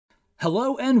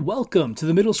Hello and welcome to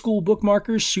the Middle School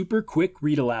Bookmarkers Super Quick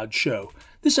Read Aloud Show.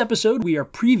 This episode we are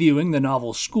previewing the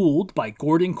novel Schooled by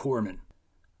Korman.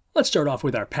 Let's start off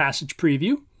with our passage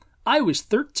preview. I was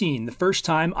 13 the first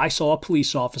time I saw a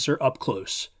police officer up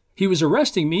close. He was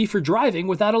arresting me for driving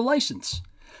without a license.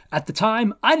 At the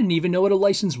time, I didn't even know what a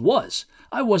license was.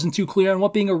 I wasn't too clear on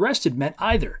what being arrested meant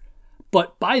either.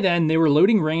 But by then, they were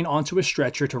loading Rain onto a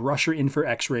stretcher to rush her in for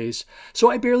x-rays, so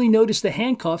I barely noticed the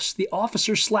handcuffs the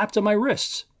officer slapped on my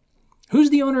wrists. "Who's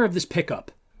the owner of this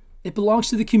pickup?" "It belongs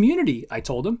to the community," I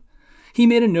told him. He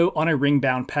made a note on a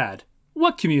ring-bound pad.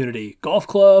 "What community? Golf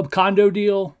club? Condo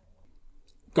deal?"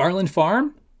 "Garland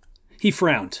Farm?" He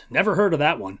frowned. "Never heard of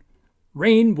that one."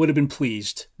 Rain would have been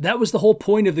pleased. That was the whole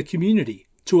point of the community,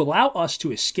 to allow us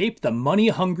to escape the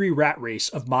money-hungry rat race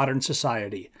of modern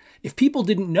society. If people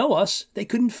didn't know us, they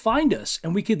couldn't find us,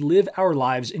 and we could live our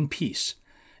lives in peace.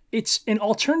 "It's an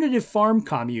alternative farm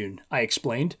commune," I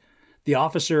explained. The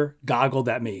officer goggled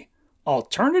at me.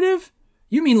 "Alternative?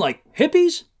 You mean like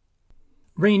hippies?"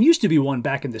 Rain used to be one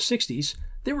back in the 60s.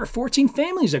 There were 14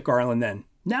 families at Garland then.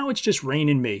 Now it's just Rain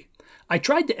and me. I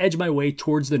tried to edge my way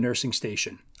towards the nursing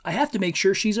station. I have to make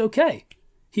sure she's okay.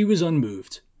 He was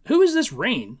unmoved. "Who is this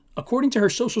Rain? According to her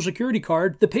social security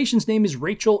card, the patient's name is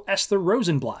Rachel Esther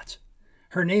Rosenblatt."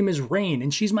 "Her name is Rain,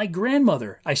 and she's my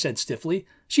grandmother," I said stiffly.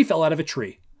 "She fell out of a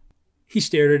tree." He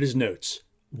stared at his notes.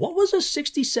 What was a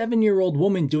 67-year-old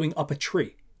woman doing up a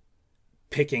tree?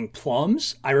 "Picking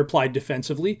plums," I replied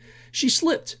defensively. "She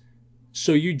slipped."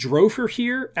 "So you drove her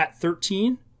here at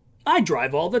 13? "I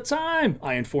drive all the time,"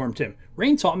 I informed him.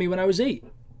 "Rain taught me when I was 8.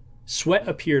 Sweat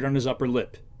appeared on his upper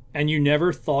lip. "And you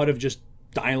never thought of just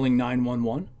dialing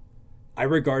 911? I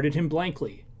regarded him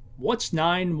blankly. "What's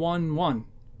 911?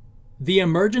 "The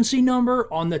emergency number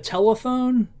on the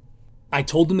telephone?" I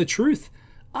told him the truth.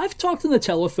 "I've talked on the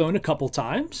telephone a couple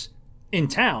times. In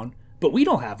town, but we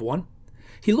don't have one."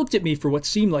 He looked at me for what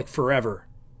seemed like forever.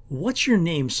 "What's your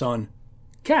name, son?"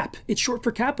 "Cap. It's short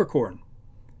for Capricorn."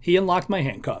 He unlocked my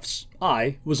handcuffs.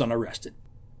 I was unarrested.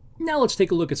 Now let's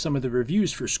take a look at some of the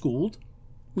reviews for Schooled.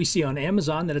 We see on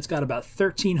Amazon that it's got about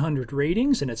 1,300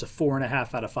 ratings and it's a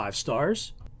 4.5 out of 5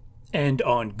 stars. And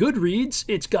on Goodreads,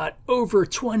 it's got over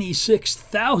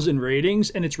 26,000 ratings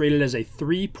and it's rated as a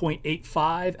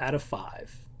 3.85 out of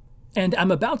 5. And I'm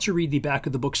about to read the back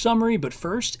of the book summary, but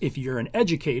first, if you're an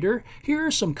educator, here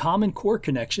are some common core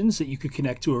connections that you could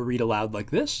connect to a read aloud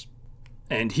like this.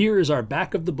 And here is our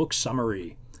back of the book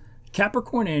summary.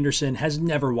 Capricorn Anderson has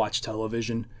never watched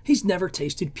television. He's never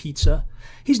tasted pizza.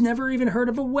 He's never even heard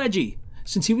of a wedgie.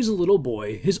 Since he was a little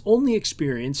boy, his only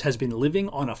experience has been living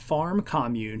on a farm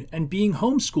commune and being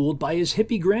homeschooled by his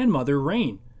hippie grandmother,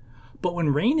 Rain. But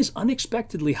when Rain is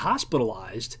unexpectedly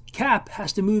hospitalized, Cap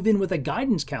has to move in with a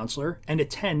guidance counselor and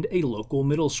attend a local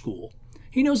middle school.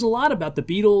 He knows a lot about the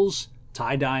Beatles,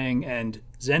 tie-dyeing, and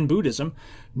Zen Buddhism.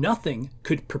 Nothing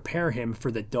could prepare him for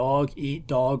the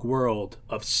dog-eat-dog world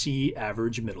of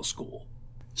C-average middle school.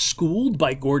 Schooled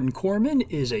by Korman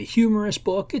is a humorous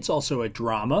book. It's also a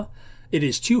drama. It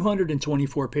is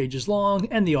 224 pages long,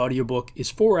 and the audiobook is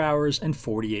 4 hours and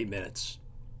 48 minutes.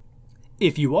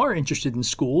 If you are interested in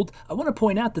Schooled, I want to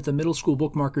point out that the Middle School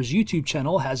Bookmarkers YouTube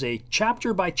channel has a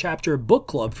chapter-by-chapter book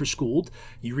club for Schooled.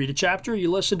 You read a chapter, you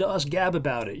listen to us gab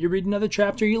about it. You read another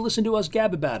chapter, you listen to us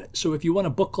gab about it. So if you want a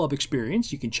book club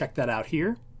experience, you can check that out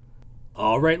here.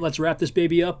 All right, let's wrap this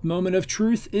baby up. Moment of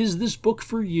truth. Is this book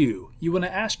for you? You want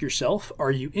to ask yourself, are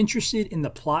you interested in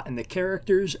the plot and the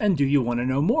characters, and do you want to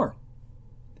know more?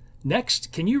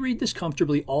 Next, can you read this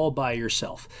comfortably all by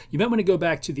yourself? You might want to go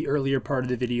back to the earlier part of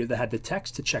the video that had the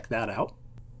text to check that out.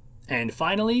 And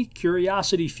finally,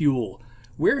 curiosity fuel.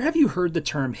 Where have you heard the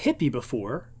term hippie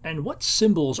before, and what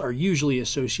symbols are usually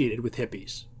associated with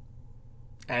hippies?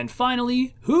 And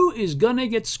finally, who is gonna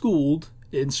get schooled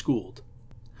in Schooled?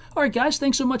 Alright guys,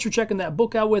 thanks so much for checking that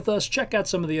book out with us. Check out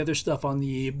some of the other stuff on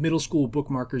the Middle School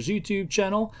Bookmarkers YouTube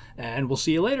channel, and we'll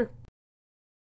see you later.